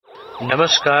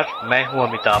नमस्कार, मैं हूं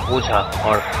अमिताभ ओझा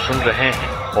और सुन रहे हैं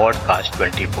पॉडकास्ट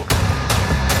 24।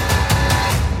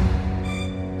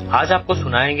 आज आपको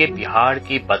सुनाएंगे बिहार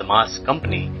की बदमाश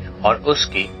कंपनी और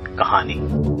उसकी कहानी।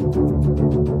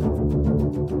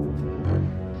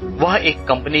 वह एक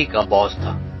कंपनी का बॉस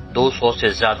था। 200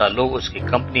 से ज्यादा लोग उसकी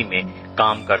कंपनी में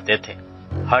काम करते थे।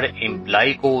 हर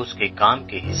एम्प्लॉय को उसके काम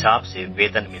के हिसाब से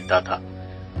वेतन मिलता था।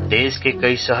 देश के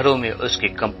कई शहरों में उसकी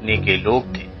कंपनी के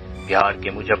लोग थे। बिहार के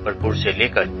मुजफ्फरपुर से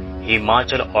लेकर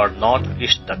हिमाचल और नॉर्थ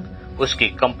ईस्ट तक उसकी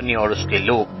कंपनी और उसके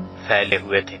लोग फैले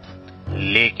हुए थे।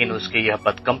 लेकिन उसकी यह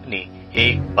बद कंपनी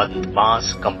एक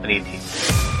बदमाश कंपनी थी।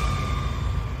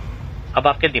 अब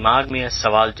आपके दिमाग में यह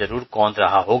सवाल जरूर कौंध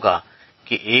रहा होगा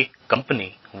कि एक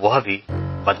कंपनी, वह भी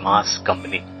बदमाश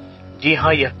कंपनी। जी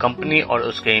हाँ, यह कंपनी और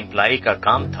उसके एम्प्लॉय का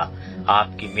काम था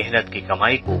आपकी मेहनत की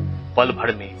कमाई को पल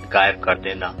भर में गायब कर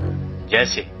देना,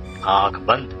 जैसे आंख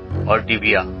बंद और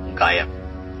डिबिया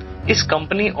गायब। इस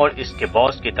कंपनी और इसके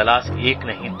बॉस की तलाश एक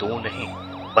नहीं, दो नहीं,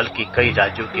 बल्कि कई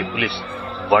राज्यों की पुलिस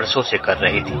वर्षों से कर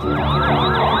रही थी।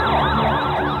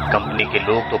 कंपनी के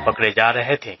लोग तो पकड़े जा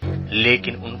रहे थे,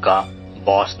 लेकिन उनका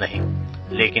बॉस नहीं।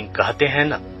 लेकिन कहते हैं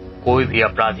ना, कोई भी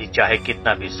अपराधी चाहे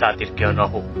कितना भी शातिर क्यों न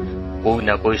हो, कोई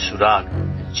न कोई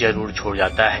सुराग जरूर छोड़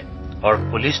जाता है। और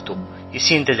पुलिस तो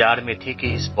इसी इंतजार में थी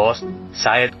कि इस बॉस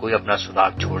शायद कोई अपना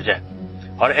सुराग छोड़ जाए।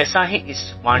 और ऐसा ही इस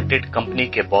वांटेड कंपनी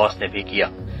के बॉस ने भी किया।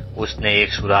 उसने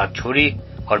एक सुराग छोड़ी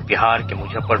और बिहार के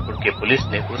मुजफ्फरपुर के पुलिस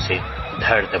ने उसे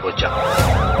धर दबोचा।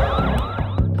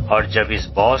 और जब इस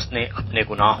बॉस ने अपने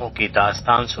गुनाहों की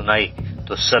दास्तान सुनाई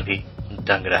तो सभी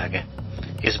दंग रह गए।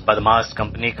 इस बदमाश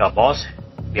कंपनी का बॉस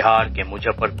है बिहार के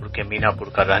मुजफ्फरपुर के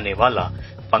मीनापुर का रहने वाला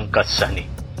पंकज सहनी।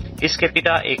 इसके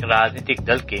पिता एक राजनीतिक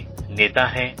दल के नेता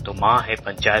हैं तो मां है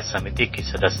पंचायत समिति की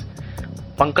सदस्य।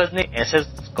 पंकज ने एसएस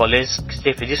कॉलेज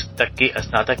से फिजिक्स तक की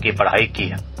स्नातक की पढ़ाई की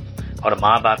है और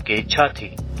माँ बाप की इच्छा थी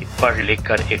कि पढ़ लिख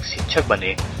कर एक शिक्षक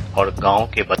बने और गांव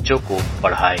के बच्चों को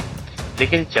पढ़ाए।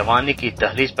 लेकिन जवानी की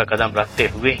दहलीज पर कदम रखते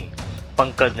हुए ही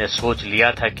पंकज ने सोच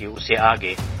लिया था कि उसे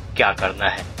आगे क्या करना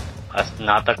है।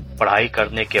 स्नातक पढ़ाई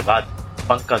करने के बाद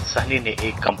पंकज सहनी ने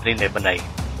एक कंपनी बनाई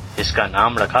जिसका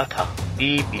नाम रखा था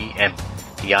PBM,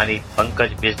 यानी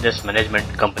पंकज बिजनेस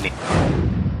मैनेजमेंट कंपनी।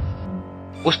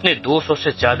 उसने 200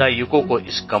 से ज्यादा युवकों को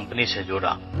इस कंपनी से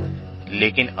जोड़ा।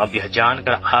 लेकिन अब यह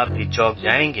जानकर आप भी चौंक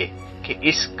जाएंगे कि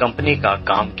इस कंपनी का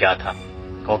काम क्या था,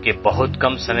 क्योंकि बहुत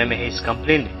कम समय में इस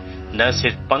कंपनी ने न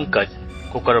सिर्फ पंकज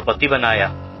को करोड़पति बनाया,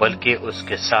 बल्कि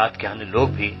उसके साथ के अन्य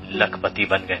लोग भी लखपति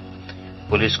बन गए।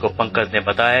 पुलिस को पंकज ने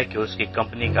बताया कि उसकी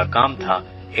कंपनी का काम था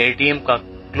ATM का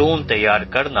क्लोन तैयार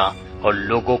करना और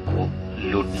लोगों को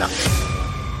लूटना।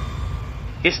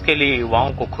 इसके लिए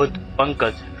युवाओं को खुद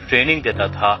पंकज ट्रेनिंग देता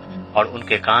था और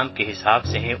उनके काम के हिसाब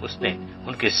से ही उसने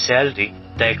उनकी सैलरी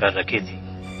तय कर रखी थी।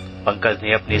 पंकज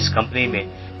ने अपनी इस कंपनी में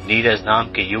नीरज नाम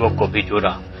के युवक को भी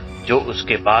जोड़ा, जो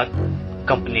उसके बाद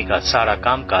कंपनी का सारा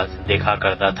कामकाज देखा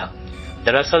करता था।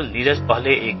 दरअसल नीरज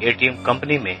पहले एक ATM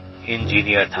कंपनी में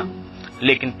इंजीनियर था,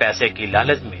 लेकिन पैसे की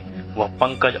लालच में वह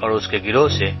पंकज और उसके गिरोह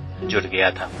से जुड़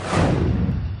गया था।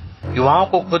 युवाओं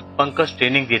को खुद पंकज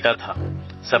ट्रेनिंग देता था,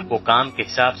 सबको काम के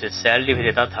हिसाब से सैलरी भी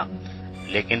देता था।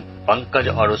 लेकिन पंकज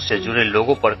और उससे जुड़े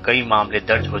लोगों पर कई मामले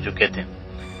दर्ज हो चुके थे।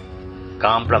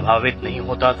 काम प्रभावित नहीं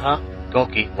होता था,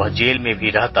 क्योंकि वह जेल में भी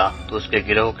रहता तो उसके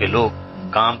गिरोह के लोग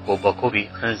काम को बखूबी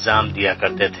अंजाम दिया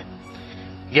करते थे।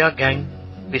 यह गैंग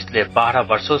पिछले 12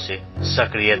 वर्षों से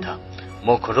सक्रिय था।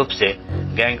 मुख्य रूप से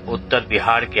गैंग उत्तर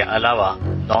बिहार के अलावा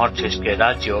नॉर्थ ईस्ट के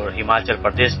राज्यों और हिमाचल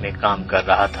प्रदेश में काम कर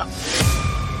रहा था।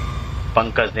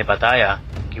 पंकज ने बताया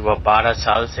कि वह 12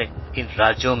 साल से इन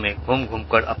राज्यों में घूम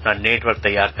घूमकर अपना नेटवर्क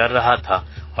तैयार कर रहा था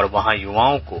और वहां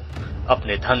युवाओं को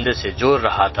अपने धंधे से जोड़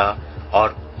रहा था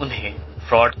और उन्हें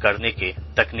फ्रॉड करने की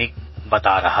तकनीक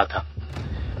बता रहा था।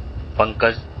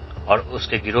 पंकज और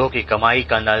उसके गिरोह की कमाई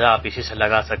का अंदाजा आप इसी से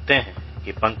लगा सकते हैं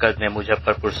कि पंकज ने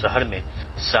मुजफ्फरपुर शहर में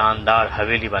शानदार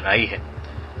हवेली बनाई है,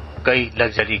 कई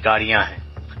लग्जरी गाड़ियां हैं,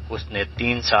 उसने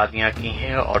 3 शादियां की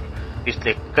हैं और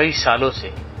पिछले कई सालों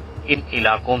से इन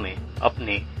इलाकों में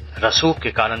अपनी रसूख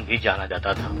के कारण भी जाना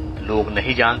जाता था। लोग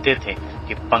नहीं जानते थे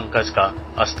कि पंकज का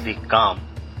असली काम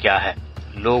क्या है।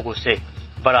 लोग उसे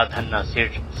बड़ा धन्ना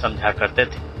सेठ समझा करते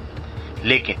थे।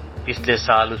 लेकिन पिछले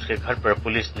साल उसके घर पर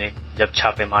पुलिस ने जब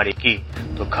छापेमारी की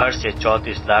तो घर से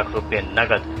 34 लाख रुपए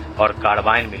नगद और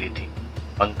कार्बाइन मिली थी।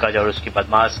 पंकज और उसकी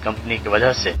बदमाश कंपनी की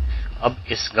वजह से अब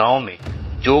इस गांव में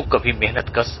जो कभी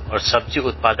मेहनतकश और सब्जी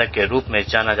उत्पादक के रूप में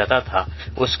जाना जाता था,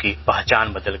 उसकी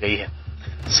पहचान बदल गई है।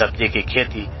 सब्जी की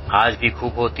खेती आज भी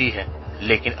खूब होती है,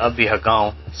 लेकिन अब यह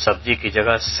गांव सब्जी की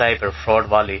जगह साइबर फ्रॉड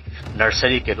वाली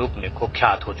नर्सरी के रूप में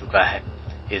कुख्यात हो चुका है।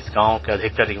 इस गांव के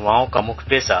अधिकतर युवाओं का मुख्य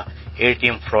पेशा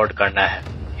एटीएम फ्रॉड करना है।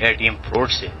 एटीएम फ्रॉड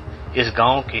से इस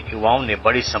गांव के युवाओं ने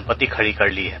बड़ी संपत्ति खड़ी कर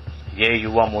ली है। ये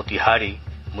युवा मोतिहारी,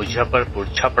 मुजफ्फरपुर,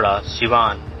 छपरा,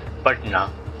 सिवान, पटना,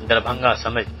 दरभंगा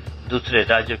समेत दूसरे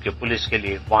राज्यों के पुलिस के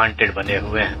लिए वांटेड बने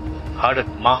हुए हैं। हर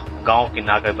माह गांव की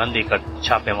नाकाबंदी कर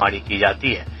छापेमारी की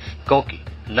जाती है, क्योंकि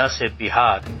न सिर्फ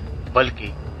बिहार बल्कि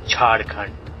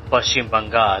झारखंड, पश्चिम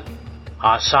बंगाल,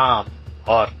 आसाम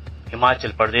और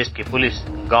हिमाचल प्रदेश की पुलिस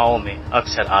गांवों में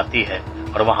अक्सर आती है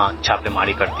और वहां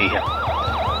छापेमारी करती है।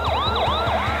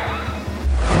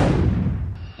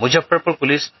 मुजफ्फरपुर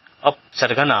पुलिस अब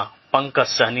सरगना पंकज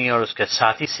सहनी और उसके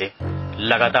साथी से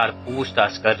लगातार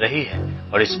पूछताछ कर रही है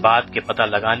और इस बात के पता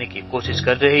लगाने की कोशिश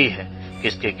कर रही है कि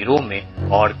इसके गिरोह में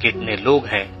और कितने लोग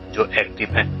हैं जो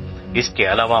एक्टिव हैं। इसके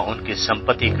अलावा उनकी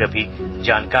संपत्ति की भी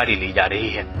जानकारी ली जा रही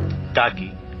है,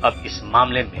 ताकि अब इस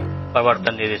मामले में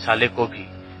प्रवर्तन निदेशालय को भी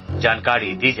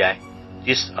जानकारी दी जाए।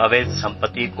 जिस अवैध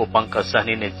संपत्ति को पंकज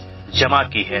सहनी ने जमा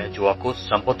की है, जो अकुत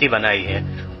संपत्ति बनाई है,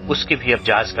 उसकी भी अब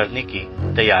जांच करने की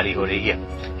तैयारी हो रही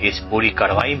है। इस पूरी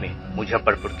कार्रवाई में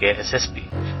मुजफ्फरपुर के एसएसपी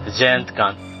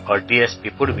जयंतकांत और डीएसपी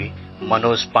पूर्वी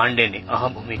मनोज पांडे ने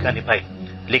अहम भूमिका निभाई।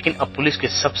 लेकिन अब पुलिस की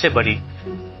सबसे बड़ी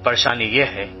परेशानी यह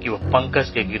है कि वो पंकज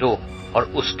के गिरोह और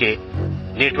उसके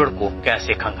नेटवर्क को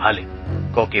कैसे खंगाले,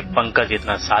 क्योंकि पंकज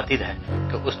इतना शातिद है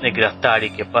कि उसने गिरफ्तारी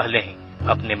के पहले ही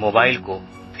अपने मोबाइल को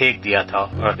फेंक दिया था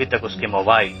और अभी तक उसके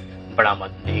मोबाइल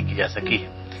बरामद नहीं की जा सकी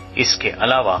है। इसके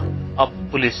अलावा अब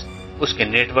पुलिस उसके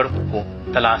नेटवर्क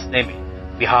को तलाशने में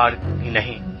बिहार ही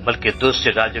नहीं बल्कि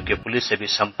दूसरे राज्यों के पुलिस से भी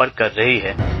संपर्क कर रही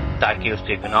है, ताकि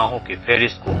उसके गुनाहों की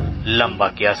फहरिस्त को लंबा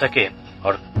किया सके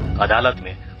और अदालत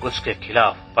में उसके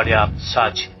खिलाफ पर्याप्त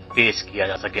साक्ष्य पेश किया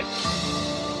जा सके।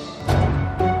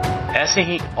 ऐसे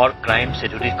ही और क्राइम से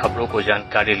जुड़ी खबरों को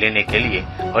जानकारी लेने के लिए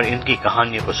और इनकी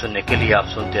कहानियों को सुनने के लिए आप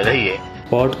सुनते रहिए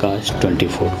पॉडकास्ट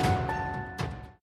 24।